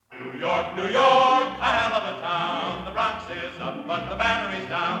New York, a hell of a town. The Bronx is up, but the Banner is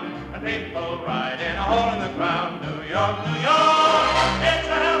down. And people ride in a hole in the ground. New York, it's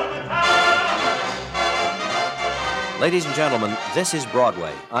a hell of a town. Ladies and gentlemen, this is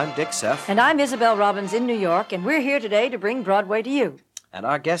Broadway. I'm Dick Seff. And I'm Isabel Robbins in New York, and we're here today to bring Broadway to you. And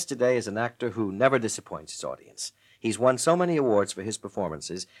our guest today is an actor who never disappoints his audience. He's won so many awards for his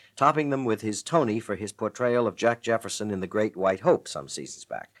performances, topping them with his Tony for his portrayal of Jack Jefferson in The Great White Hope some seasons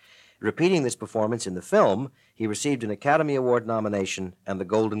back. Repeating this performance in the film, he received an Academy Award nomination and the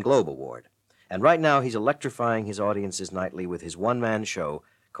Golden Globe Award. And right now he's electrifying his audiences nightly with his one-man show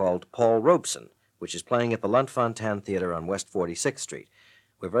called Paul Robeson, which is playing at the Lunt-Fontanne Theater on West 46th Street.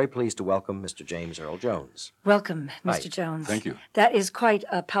 We're very pleased to welcome Mr. James Earl Jones. Welcome, Mr. Hi. Jones. Thank you. That is quite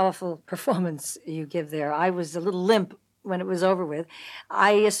a powerful performance you give there. I was a little limp when it was over with.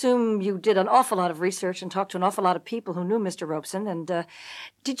 I assume you did an awful lot of research and talked to an awful lot of people who knew Mr. Robeson. And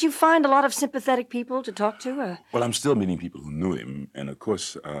did you find a lot of sympathetic people to talk to? Well, I'm still meeting people who knew him, and of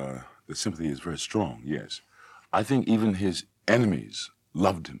course, the sympathy is very strong, yes. I think even his enemies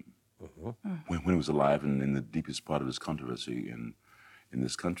loved him when he was alive and in the deepest part of his controversy in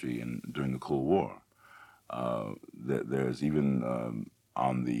this country and during the Cold War. There's even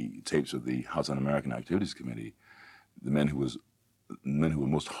on the tapes of the House Un-American Activities Committee, the men who were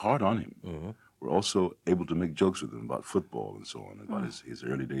most hard on him were also able to make jokes with him about football and so on, about his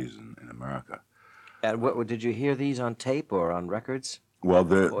early days in America. And what did you hear these on tape or on records?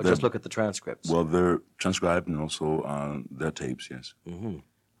 Well, Or just look at the transcripts? Well, they're transcribed and also on their tapes, yes.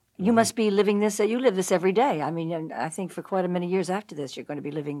 You must be living this. You live this every day. I mean, I think for quite a many years after this, you're going to be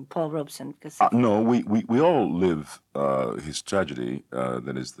living Paul Robeson. No, we all live his tragedy,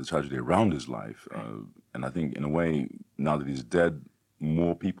 that is the tragedy around his life. And I think, in a way, now that he's dead,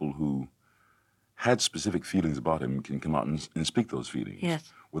 more people who had specific feelings about him can come out and speak those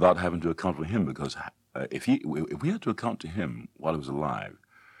feelings without having to account for him, because if we had to account to him while he was alive,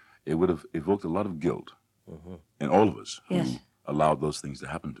 it would have evoked a lot of guilt in all of us who allowed those things to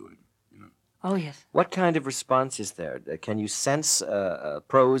happen to him. Oh, yes. What kind of response is there? Can you sense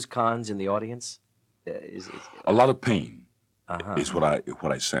pros, cons in the audience? A lot of pain is what I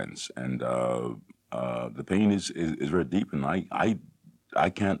sense, and the pain is very deep, and I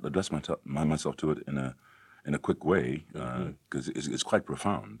can't address myself to it in a quick way because it's quite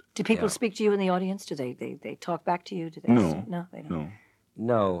profound. Do people speak to you in the audience? Do they talk back to you? Do they No, no, they don't. no.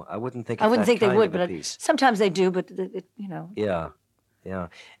 No, I wouldn't think. I wouldn't think they would, but piece. sometimes they do. But Yeah,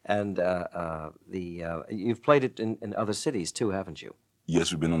 and you've played it in other cities too, haven't you?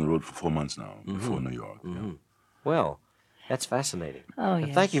 Yes, we've been on the road for 4 months now before New York. Yeah. Well, that's fascinating. Oh, And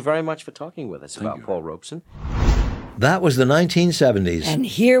yes. thank you very much for talking with us about you. Paul Robeson. That was the 1970s. And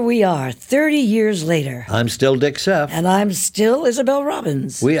here we are, 30 years later. I'm still Dick Seff. And I'm still Isabel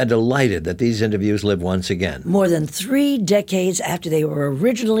Robbins. We are delighted that these interviews live once again. More than 3 decades after they were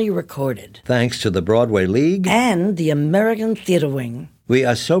originally recorded. Thanks to the Broadway League And the American Theater Wing. We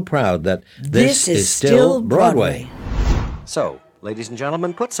are so proud that this is still Broadway. So, ladies and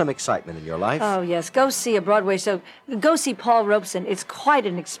gentlemen, put some excitement in your life. Oh, yes. Go see a Broadway show. Go see Paul Robeson. It's quite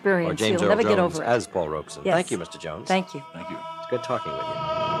an experience. Or James You'll Earl never get Jones over it. as Paul Robeson. Yes. Thank you, Mr. Jones. Thank you. Thank you. It's good talking with you. It's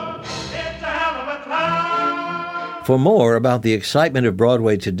a hell of a town. For more about the excitement of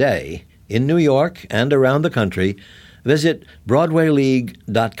Broadway today, in New York and around the country, visit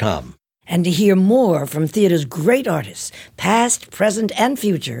BroadwayLeague.com. And to hear more from theater's great artists, past, present, and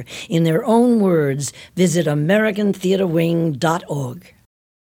future, in their own words, visit AmericanTheaterWing.org.